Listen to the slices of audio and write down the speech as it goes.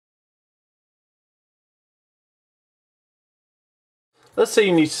let's say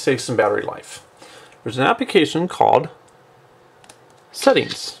you need to save some battery life. There's an application called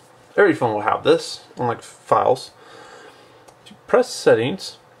Settings. Every phone will have this, unlike Files. If you press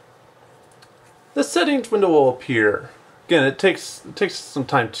Settings, the Settings window will appear. Again, it takes some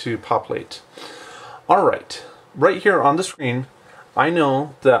time to populate. Alright, right here on the screen, I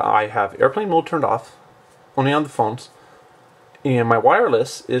know that I have airplane mode turned off, only on the phones, and my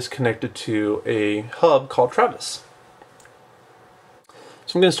wireless is connected to a hub called Travis.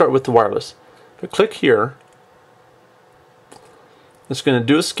 So I'm going to start with the wireless. If I click here, it's going to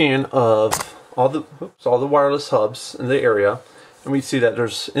do a scan of all the wireless hubs in the area, and we see that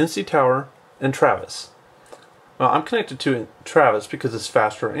there's NC Tower and Travis. Well, I'm connected to Travis because it's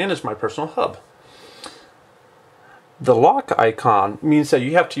faster and it's my personal hub. The lock icon means that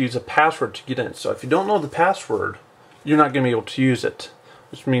you have to use a password to get in. So if you don't know the password, you're not going to be able to use it,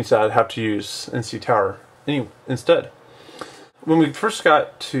 which means that I'd have to use NC Tower instead. When we first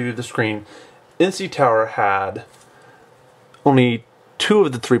got to the screen, NC Tower had only 2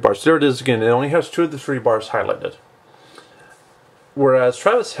 of the 3 bars. There it is again. It only has 2 of the 3 bars highlighted, whereas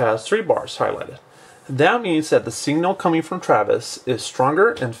Travis has 3 bars highlighted. That means that the signal coming from Travis is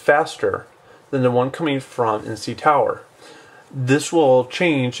stronger and faster than the one coming from NC Tower. This will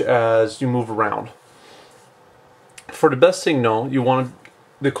change as you move around. For the best signal,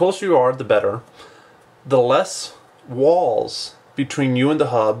 the closer you are, the better. The less walls between you and the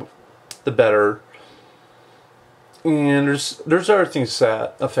hub, the better. And there's other things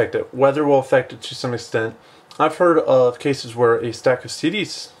that affect it. Weather will affect it to some extent. I've heard of cases where a stack of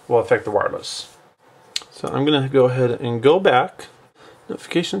CDs will affect the wireless. So I'm going to go ahead and go back.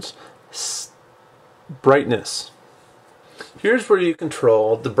 Notifications. Brightness. Here's where you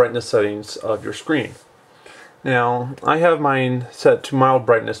control the brightness settings of your screen. Now, I have mine set to mild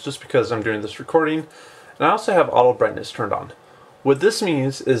brightness just because I'm doing this recording, and I also have auto brightness turned on. What this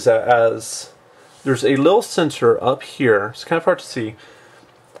means is that as there's a little sensor up here, it's kind of hard to see,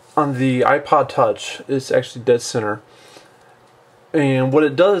 on the iPod Touch, it's actually dead center, and what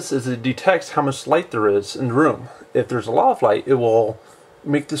it does is it detects how much light there is in the room. If there's a lot of light, it will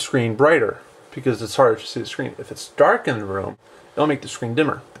make the screen brighter, because it's harder to see the screen. If it's dark in the room, it'll make the screen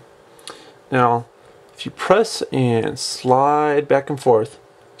dimmer. Now, if you press and slide back and forth,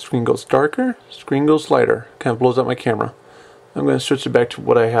 screen goes darker, screen goes lighter. Kind of blows up my camera. I'm going to switch it back to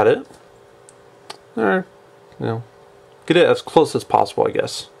what I had it. Or, get it as close as possible, I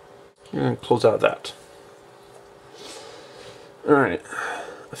guess. I'm going to close out that. Alright,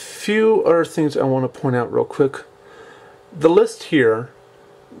 a few other things I want to point out real quick. The list here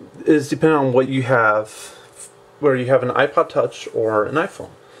is depending on what you have, where you have an iPod Touch or an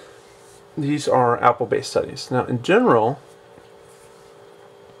iPhone. These are Apple-based settings. Now, in general,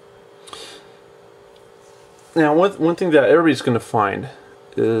 one thing that everybody's going to find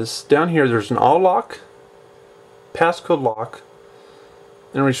is down here there's an auto lock, passcode lock,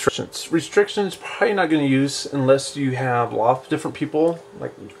 and restrictions. Restrictions probably not going to use unless you have a lot of different people,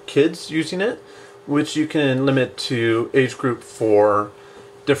 like kids, using it, which you can limit to age group for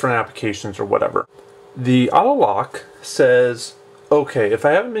different applications or whatever. The auto lock says, okay, if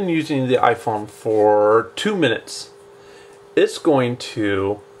I haven't been using the iPhone for 2 minutes, it's going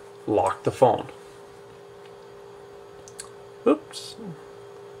to lock the phone. Oops.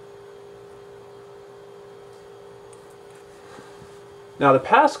 Now the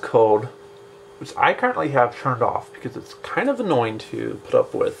passcode, which I currently have turned off because it's kind of annoying to put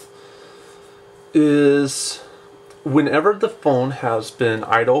up with, is whenever the phone has been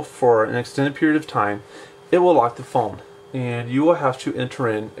idle for an extended period of time, it will lock the phone. And you will have to enter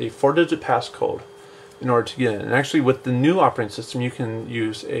in a 4-digit passcode in order to get in. And actually with the new operating system, you can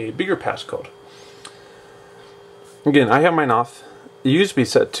use a bigger passcode. Again, I have mine off. It used to be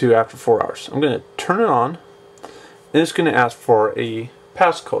set to after 4 hours. I'm going to turn it on, and it's going to ask for a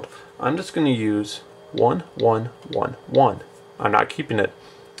passcode. I'm just going to use 1111. I'm not keeping it.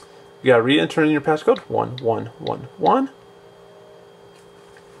 You got to re-enter in your passcode, 1111.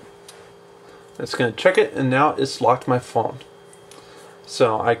 It's going to check it, and now it's locked my phone.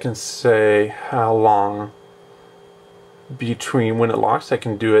 So I can say how long between when it locks. I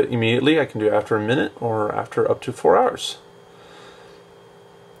can do it immediately, I can do it after a minute, or after up to 4 hours.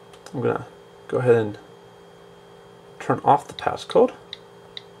 I'm going to go ahead and turn off the passcode.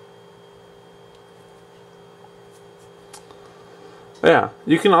 Yeah,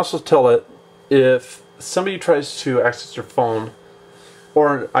 you can also tell it if somebody tries to access your phone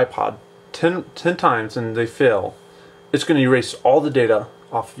or an iPod 10 times and they fail, it's going to erase all the data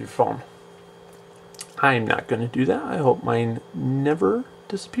off of your phone. I'm not going to do that. I hope mine never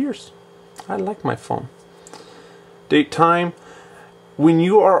disappears. I like my phone. Date, time. when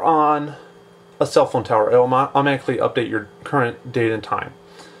you are on a cell phone tower, it will automatically update your current date and time.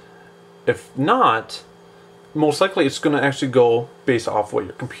 If not, most likely it's going to actually go based off what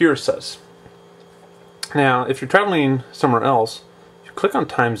your computer says. Now, if you're traveling somewhere else, you click on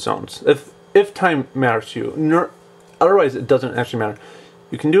time zones. If time matters to you, otherwise it doesn't actually matter.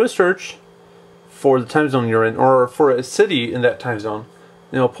 You can do a search for the time zone you're in, or for a city in that time zone,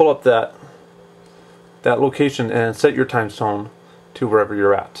 and it'll pull up that location and set your time zone to wherever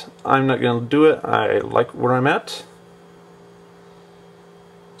you're at. I'm not going to do it. I like where I'm at.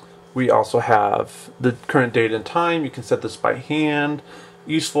 We also have the current date and time. You can set this by hand.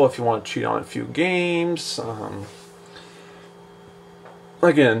 Useful if you want to cheat on a few games.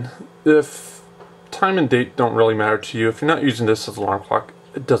 Again, if time and date don't really matter to you, if you're not using this as an alarm clock,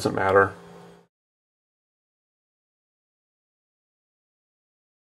 it doesn't matter.